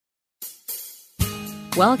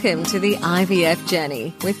Welcome to the IVF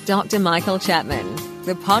Journey with Dr. Michael Chapman,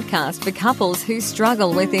 the podcast for couples who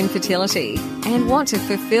struggle with infertility and want to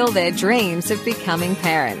fulfill their dreams of becoming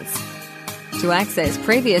parents. To access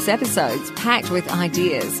previous episodes packed with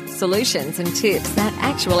ideas, solutions and tips that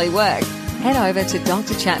actually work, head over to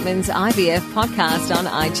Dr. Chapman's IVF podcast on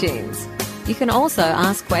iTunes. You can also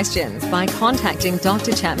ask questions by contacting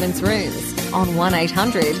Dr. Chapman's rooms on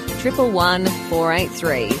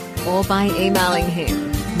 1-800-111-483 or by emailing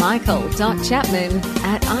him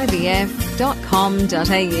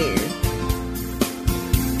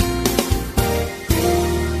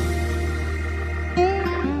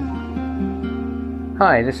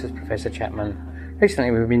Hi, this is Professor Chapman.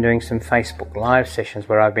 Recently we've been doing some Facebook Live sessions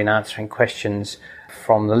where I've been answering questions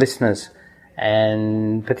from the listeners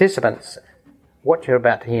and participants. What you're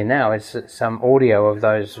about to hear now is some audio of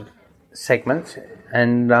those segments,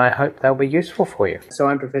 and I hope they'll be useful for you. So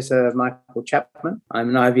I'm Professor Michael Chapman. I'm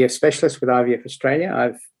an IVF specialist with IVF Australia.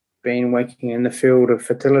 I've been working in the field of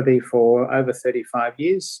fertility for over 35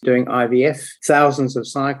 years, doing IVF, thousands of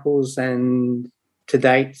cycles, and to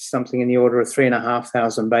date, something in the order of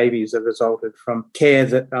 3,500 babies have resulted from care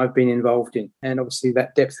that I've been involved in. And obviously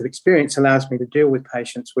that depth of experience allows me to deal with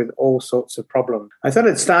patients with all sorts of problems. I thought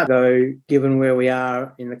I'd start, though, given where we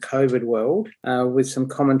are in the COVID world, with some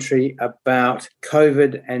commentary about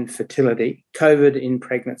COVID and fertility, COVID in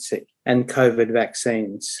pregnancy, and COVID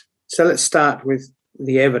vaccines. So let's start with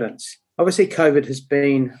the evidence. Obviously, COVID has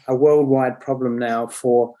been a worldwide problem now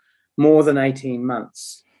for more than 18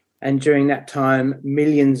 months. And during that time,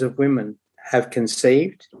 millions of women have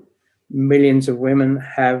conceived, millions of women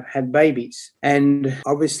have had babies. And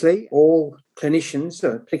obviously, all clinicians,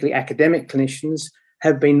 particularly academic clinicians,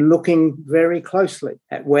 have been looking very closely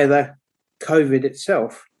at whether COVID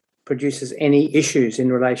itself produces any issues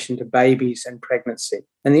in relation to babies and pregnancy.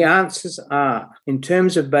 And the answers are, in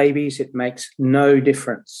terms of babies, it makes no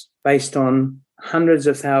difference based on hundreds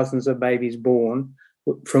of thousands of babies born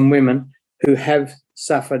from women who have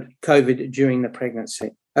suffered COVID during the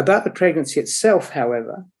pregnancy. About the pregnancy itself,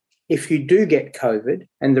 however, if you do get COVID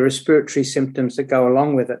and the respiratory symptoms that go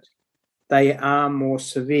along with it, they are more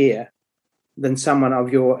severe than someone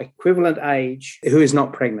of your equivalent age who is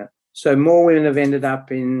not pregnant. So more women have ended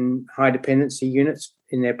up in high dependency units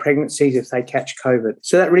in their pregnancies if they catch COVID.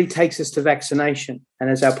 So that really takes us to vaccination. And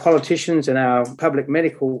as our politicians and our public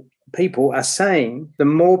medical people are saying, the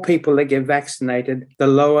more people that get vaccinated, the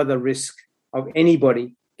lower the risk of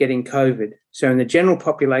anybody getting COVID. So in the general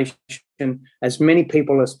population, as many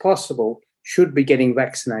people as possible should be getting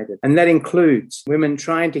vaccinated. And that includes women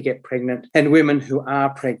trying to get pregnant and women who are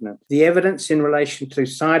pregnant. The evidence in relation to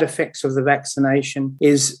side effects of the vaccination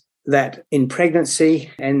is that in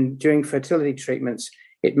pregnancy and during fertility treatments,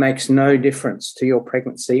 it makes no difference to your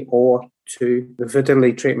pregnancy or to the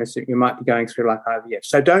fertility treatments that you might be going through like IVF.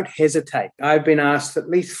 So don't hesitate. I've been asked at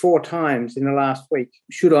least 4 times in the last week,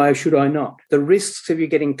 should I or should I not? The risks of you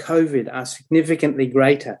getting COVID are significantly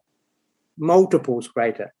greater, multiples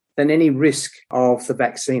greater than any risk of the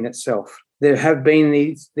vaccine itself. There have been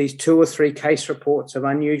these 2 or 3 case reports of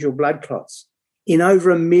unusual blood clots in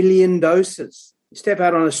over 1 million doses. You step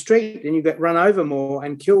out on a street and you get run over more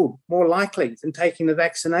and killed more likely than taking the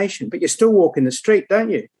vaccination. But you still walk in the street, don't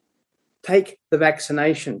you? Take the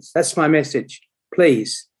vaccinations. That's my message.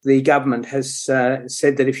 Please. The government has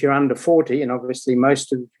said that if you're under 40, and obviously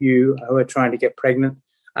most of you who are trying to get pregnant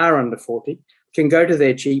are under 40, can go to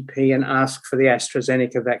their GP and ask for the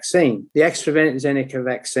AstraZeneca vaccine. The AstraZeneca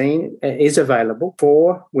vaccine is available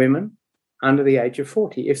for women under the age of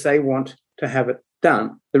 40 if they want to have it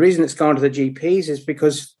done. The reason it's gone to the GPs is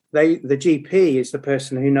because the GP is the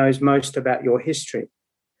person who knows most about your history,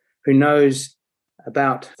 who knows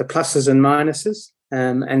about the pluses and minuses.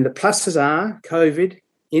 And the pluses are COVID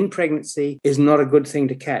in pregnancy is not a good thing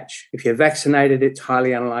to catch. If you're vaccinated, it's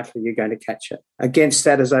highly unlikely you're going to catch it. Against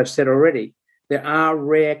that, as I've said already, there are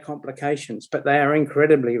rare complications, but they are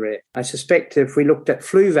incredibly rare. I suspect if we looked at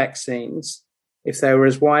flu vaccines, if they were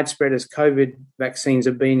as widespread as COVID vaccines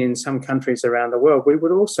have been in some countries around the world, we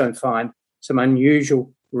would also find some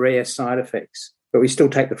unusual rare side effects, but we still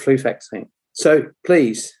take the flu vaccine. So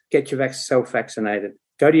please get yourself vaccinated.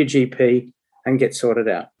 Go to your GP and get sorted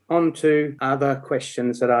out. On to other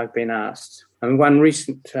questions that I've been asked. And one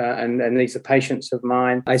recent, and these are patients of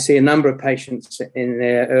mine, I see a number of patients in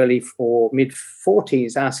their early or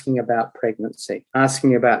mid-40s asking about pregnancy,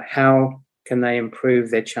 asking about how can they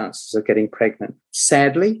improve their chances of getting pregnant.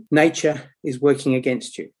 Sadly, nature is working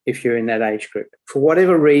against you if you're in that age group. For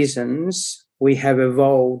whatever reasons, we have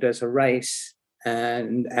evolved as a race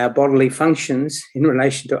and our bodily functions in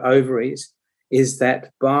relation to ovaries is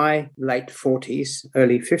that by late 40s,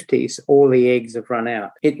 early 50s, all the eggs have run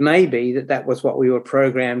out. It may be that that was what we were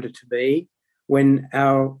programmed to be when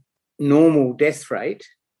our normal death rate,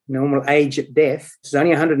 normal age at death, this is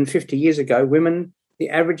only 150 years ago, the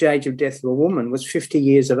average age of death of a woman was 50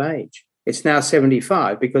 years of age. It's now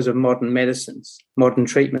 75 because of modern medicines, modern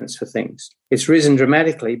treatments for things. It's risen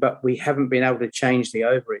dramatically, but we haven't been able to change the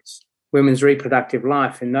ovaries. Women's reproductive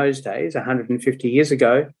life in those days, 150 years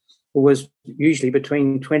ago, was usually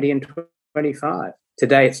between 20 and 25.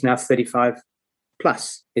 Today, it's now 35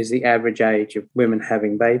 plus is the average age of women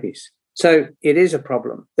having babies. So it is a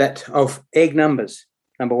problem that of egg numbers,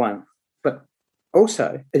 number one. But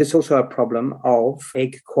also, it's also a problem of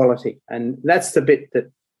egg quality. And that's the bit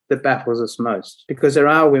that baffles us most, because there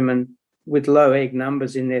are women with low egg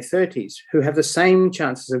numbers in their 30s who have the same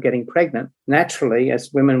chances of getting pregnant naturally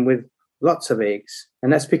as women with lots of eggs.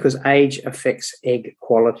 And that's because age affects egg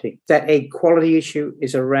quality. That egg quality issue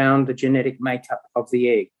is around the genetic makeup of the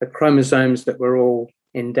egg, the chromosomes that we're all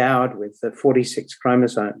endowed with, the 46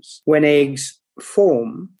 chromosomes. When eggs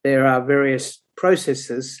form, there are various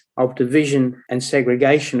processes of division and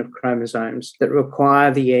segregation of chromosomes that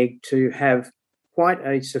require the egg to have quite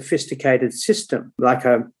a sophisticated system, like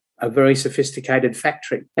a very sophisticated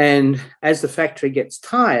factory. And as the factory gets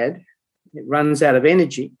tired, it runs out of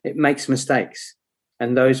energy, it makes mistakes.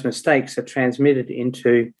 And those mistakes are transmitted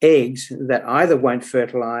into eggs that either won't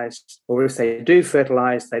fertilize, or if they do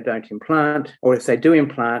fertilize, they don't implant, or if they do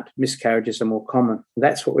implant, miscarriages are more common.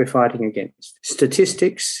 That's what we're fighting against.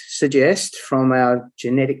 Statistics suggest from our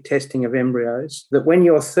genetic testing of embryos that when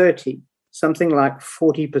you're 30, something like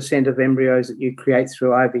 40% of embryos that you create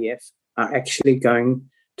through IVF are actually going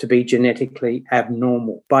to be genetically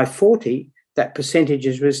abnormal. By 40, that percentage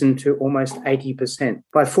has risen to almost 80%.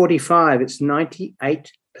 By 45, it's 98%.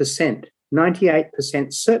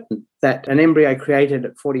 98% certain that an embryo created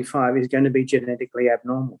at 45 is going to be genetically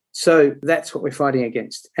abnormal. So that's what we're fighting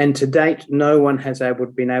against. And to date, no one has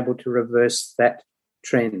been able to reverse that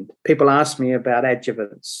trend. People ask me about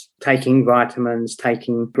adjuvants, taking vitamins,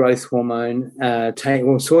 taking growth hormone, taking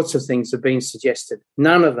all sorts of things have been suggested.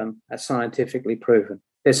 None of them are scientifically proven.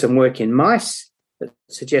 There's some work in mice that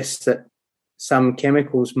suggests that some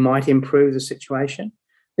chemicals might improve the situation.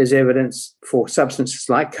 There's evidence for substances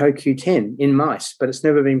like CoQ10 in mice, but it's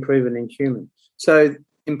never been proven in humans. So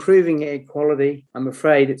improving egg quality, I'm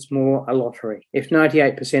afraid it's more a lottery. If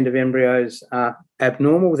 98% of embryos are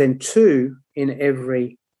abnormal, then 2 in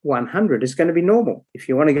every 100 is going to be normal. If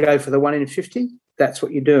you want to go for the 1 in 50, that's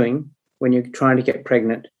what you're doing when you're trying to get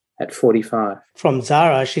pregnant at 45. From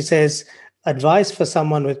Zara, she says, advice for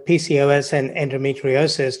someone with PCOS and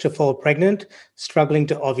endometriosis to fall pregnant, struggling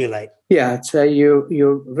to ovulate. Yeah, so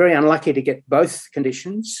you're very unlucky to get both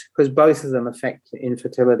conditions because both of them affect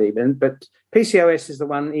infertility. But PCOS is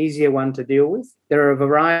the easier one to deal with. There are a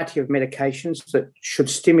variety of medications that should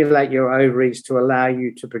stimulate your ovaries to allow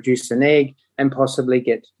you to produce an egg and possibly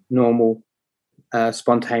get normal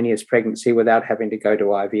spontaneous pregnancy without having to go to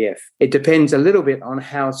IVF. It depends a little bit on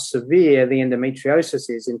how severe the endometriosis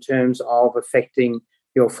is in terms of affecting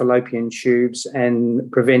your fallopian tubes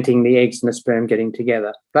and preventing the eggs and the sperm getting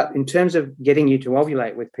together. But in terms of getting you to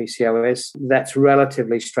ovulate with PCOS, that's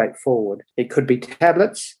relatively straightforward. It could be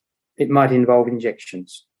tablets, it might involve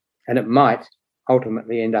injections, and it might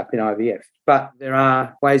ultimately end up in IVF. But there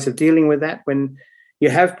are ways of dealing with that. When you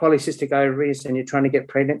have polycystic ovaries and you're trying to get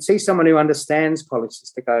pregnant, see someone who understands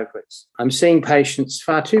polycystic ovaries. I'm seeing patients,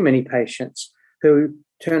 far too many patients, who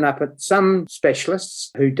turn up at some specialists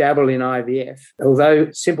who dabble in IVF. Although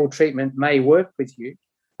simple treatment may work with you,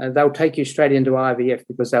 they'll take you straight into IVF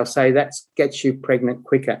because they'll say that gets you pregnant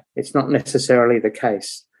quicker. It's not necessarily the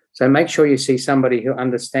case. So make sure you see somebody who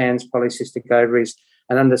understands polycystic ovaries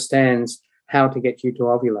and understands how to get you to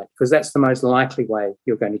ovulate, because that's the most likely way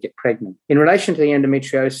you're going to get pregnant. In relation to the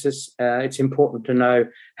endometriosis, it's important to know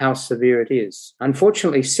how severe it is.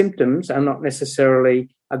 Unfortunately, symptoms are not necessarily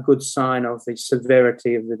a good sign of the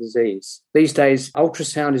severity of the disease. These days,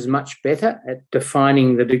 ultrasound is much better at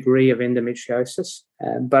defining the degree of endometriosis,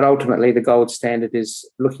 but ultimately the gold standard is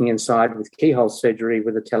looking inside with keyhole surgery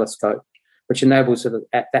with a telescope, which enables it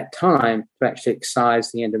at that time to actually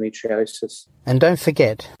excise the endometriosis. And don't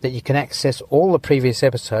forget that you can access all the previous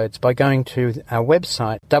episodes by going to our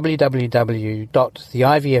website,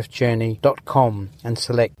 www.theivfjourney.com, and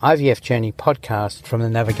select IVF Journey Podcast from the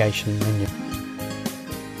navigation menu.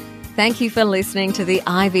 Thank you for listening to the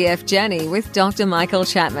IVF Journey with Dr. Michael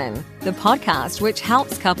Chapman, the podcast which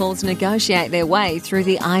helps couples negotiate their way through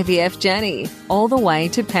the IVF journey, all the way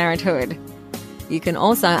to parenthood. You can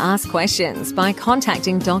also ask questions by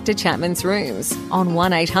contacting Dr. Chapman's rooms on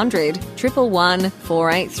 1800 111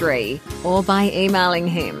 483 or by emailing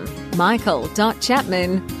him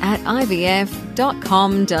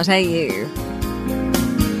michael.chapman@ivf.com.au.